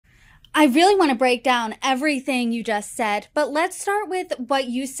I really want to break down everything you just said, but let's start with what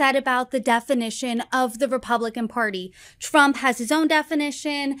you said about the definition of the Republican Party. Trump has his own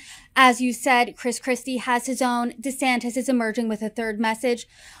definition. As you said, Chris Christie has his own. DeSantis is emerging with a third message.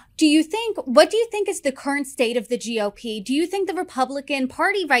 What do you think is the current state of the GOP? Do you think the Republican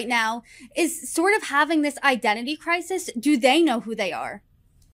Party right now is sort of having this identity crisis? Do they know who they are?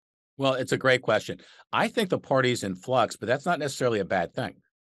 Well, it's a great question. I think the party's in flux, but that's not necessarily a bad thing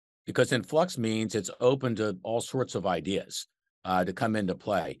because in flux means it's open to all sorts of ideas to come into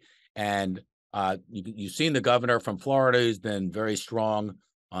play. And you've seen the governor from Florida who's been very strong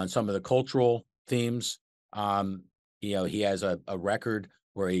on some of the cultural themes. He has a record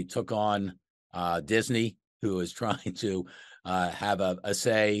where he took on Disney, who is trying to have a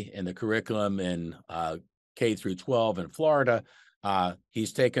say in the curriculum in K through 12 in Florida.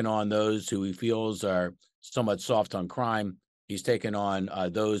 He's taken on those who he feels are somewhat soft on crime. He's taken on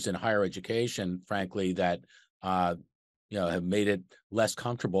those in higher education, frankly, that have made it less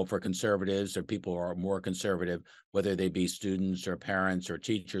comfortable for conservatives or people who are more conservative, whether they be students or parents or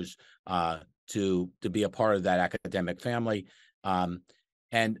teachers, to be a part of that academic family.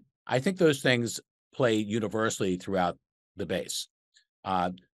 And I think those things play universally throughout the base.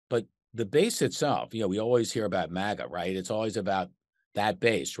 But the base itself, we always hear about MAGA, right? It's always about that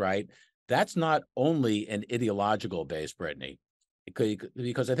base, right? That's not only an ideological base, Brittany,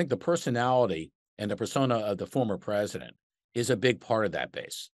 because I think the personality and the persona of the former president is a big part of that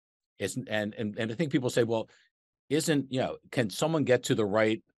base. And I think people say, well, can someone get to the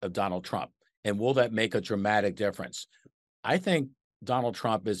right of Donald Trump? And will that make a dramatic difference? I think Donald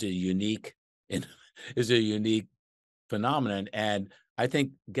Trump is a unique phenomenon. And I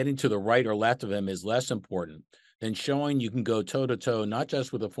think getting to the right or left of him is less important than showing you can go toe to toe, not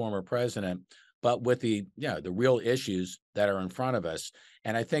just with the former president, but with the real issues that are in front of us.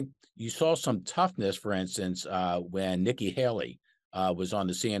 And I think you saw some toughness, for instance, when Nikki Haley was on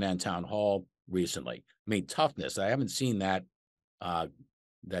the CNN town hall recently. I mean, toughness. I haven't seen that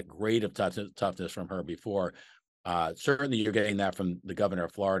grade of toughness from her before. Certainly, you're getting that from the governor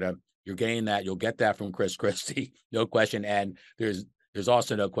of Florida. You'll get that from Chris Christie, no question. And there's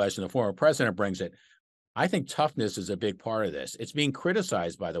also no question the former president brings it. I think toughness is a big part of this. It's being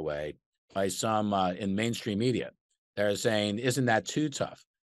criticized, by the way, by some in mainstream media. They're saying, isn't that too tough?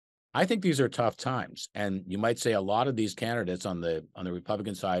 I think these are tough times. And you might say a lot of these candidates on the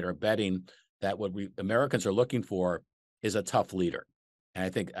Republican side are betting that what Americans are looking for is a tough leader. And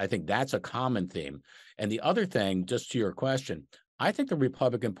I think that's a common theme. And the other thing, just to your question, I think the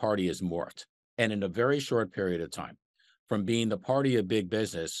Republican Party is morphed, and in a very short period of time, from being the party of big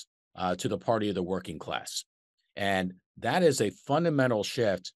business to the party of the working class. And that is a fundamental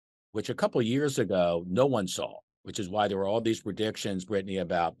shift, which a couple of years ago, no one saw, which is why there were all these predictions, Brittany,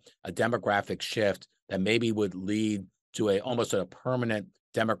 about a demographic shift that maybe would lead to almost a permanent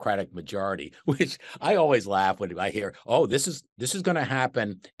Democratic majority, which I always laugh when I hear, oh, this is going to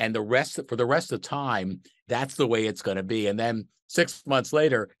happen. And for the rest of the time, that's the way it's going to be. And then 6 months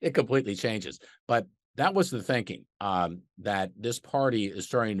later, it completely changes. But that was the thinking, that this party is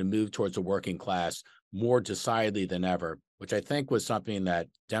starting to move towards the working class more decidedly than ever, which I think was something that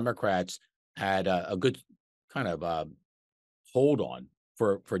Democrats had a good kind of hold on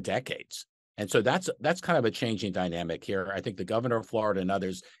for decades. And so that's kind of a changing dynamic here. I think the governor of Florida and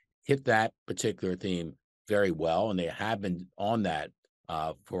others hit that particular theme very well, and they have been on that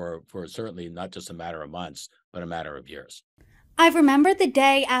for certainly not just a matter of months, but a matter of years. I remember the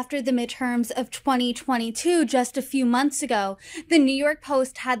day after the midterms of 2022, just a few months ago, the New York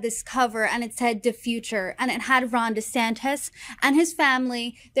Post had this cover and it said "The Future," and it had Ron DeSantis and his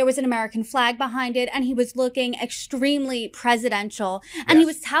family. There was an American flag behind it, and he was looking extremely presidential. And he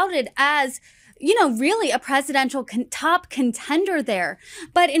was touted as, really a presidential top contender there.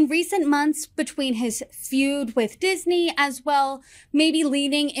 But in recent months, between his feud with Disney as well, maybe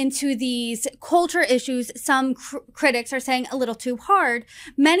leaning into these culture issues, some critics are saying a little too hard.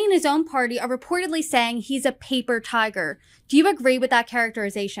 Many in his own party are reportedly saying he's a paper tiger. Do you agree with that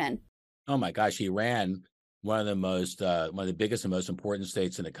characterization? Oh my gosh, he ran one of the biggest and most important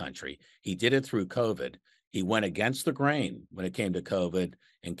states in the country. He did it through COVID. He went against the grain when it came to COVID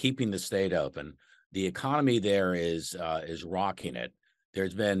and keeping the state open. The economy there is rocking it.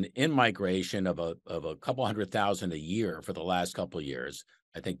 There's been in-migration of a couple 100,000 a year for the last couple of years.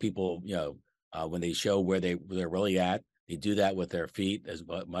 I think people, when they show where they're really at, they do that with their feet as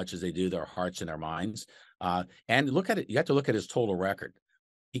much as they do their hearts and their minds. And look at it. You have to look at his total record.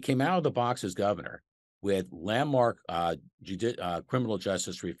 He came out of the box as governor with landmark criminal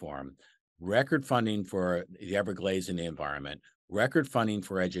justice reform, record funding for the Everglades and the environment, record funding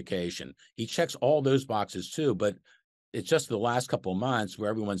for education. He checks all those boxes too, but it's just the last couple of months where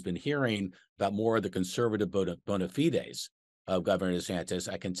everyone's been hearing about more of the conservative bona fides of Governor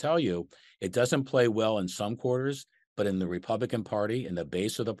DeSantis. I can tell you it doesn't play well in some quarters, but in the Republican Party, in the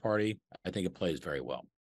base of the party, I think it plays very well.